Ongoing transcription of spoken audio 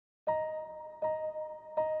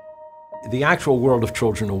The actual World of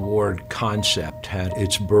Children Award concept had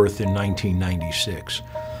its birth in 1996.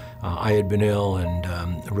 I had been ill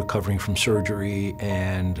and recovering from surgery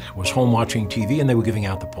and was home watching TV, and they were giving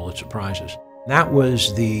out the Pulitzer Prizes. That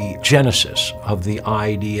was the genesis of the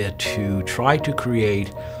idea to try to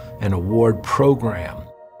create an award program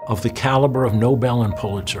of the caliber of Nobel and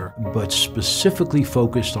Pulitzer, but specifically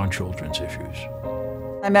focused on children's issues.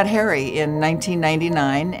 I met Harry in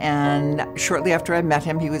 1999, and shortly after I met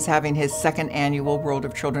him, he was having his second annual World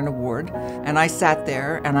of Children Award. And I sat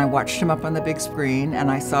there and I watched him up on the big screen,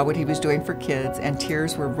 and I saw what he was doing for kids, and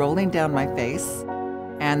tears were rolling down my face.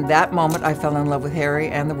 And that moment, I fell in love with Harry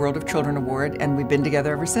and the World of Children Award, and we've been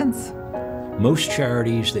together ever since. Most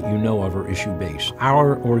charities that you know of are issue-based.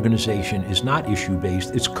 Our organization is not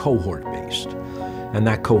issue-based, it's cohort-based. And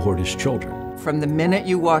that cohort is children. From the minute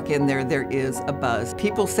you walk in there, there is a buzz.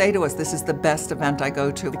 People say to us, this is the best event I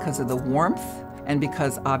go to because of the warmth and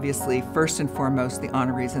because, obviously, first and foremost, the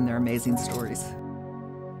honorees and their amazing stories.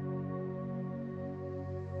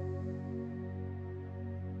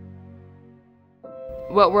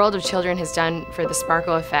 What World of Children has done for the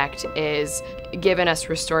Sparkle Effect is given us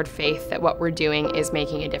restored faith that what we're doing is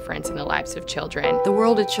making a difference in the lives of children. The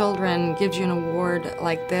World of Children gives you an award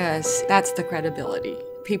like this. That's the credibility.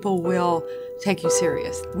 People will take you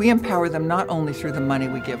serious. We empower them not only through the money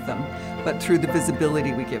we give them, but through the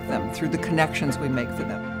visibility we give them, through the connections we make for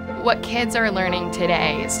them. What kids are learning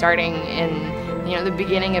today, starting in the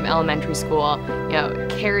beginning of elementary school,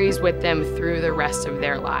 carries with them through the rest of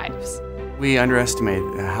their lives. We underestimate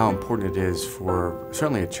how important it is for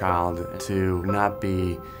certainly a child to not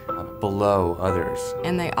be below others.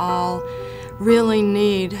 And they all really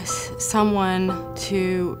need someone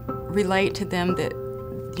to relate to them that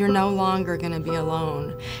you're no longer going to be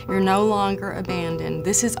alone. You're no longer abandoned.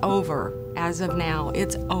 This is over. As of now,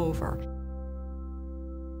 it's over.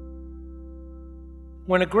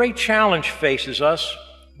 When a great challenge faces us,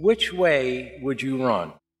 which way would you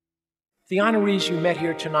run? The honorees you met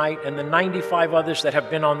here tonight and the 95 others that have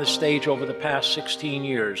been on the stage over the past 16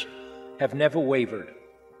 years have never wavered.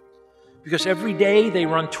 Because every day they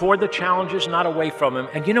run toward the challenges, not away from them.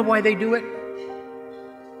 And you know why they do it?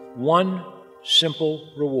 One simple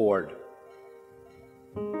reward: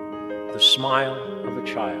 the smile of a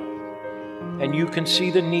child. And you can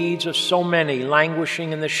see the needs of so many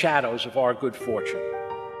languishing in the shadows of our good fortune.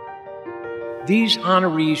 These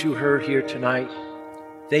honorees you heard here tonight,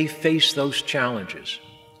 they face those challenges.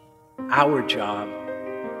 Our job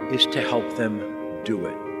is to help them do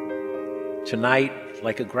it. Tonight,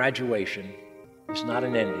 like a graduation, is not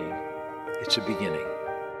an ending, it's a beginning.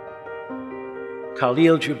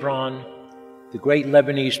 Khalil Gibran, the great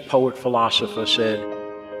Lebanese poet-philosopher, said,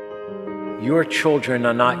 "Your children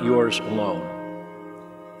are not yours alone.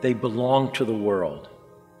 They belong to the world.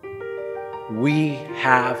 We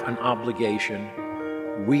have an obligation.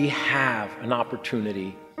 We have an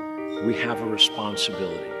opportunity. We have a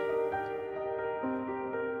responsibility."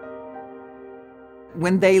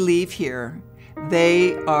 When they leave here,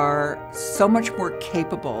 they are so much more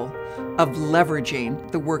capable of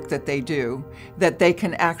leveraging the work that they do, that they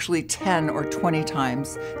can actually 10 or 20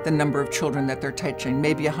 times the number of children that they're touching,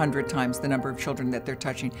 maybe 100 times the number of children that they're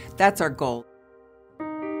touching. That's our goal.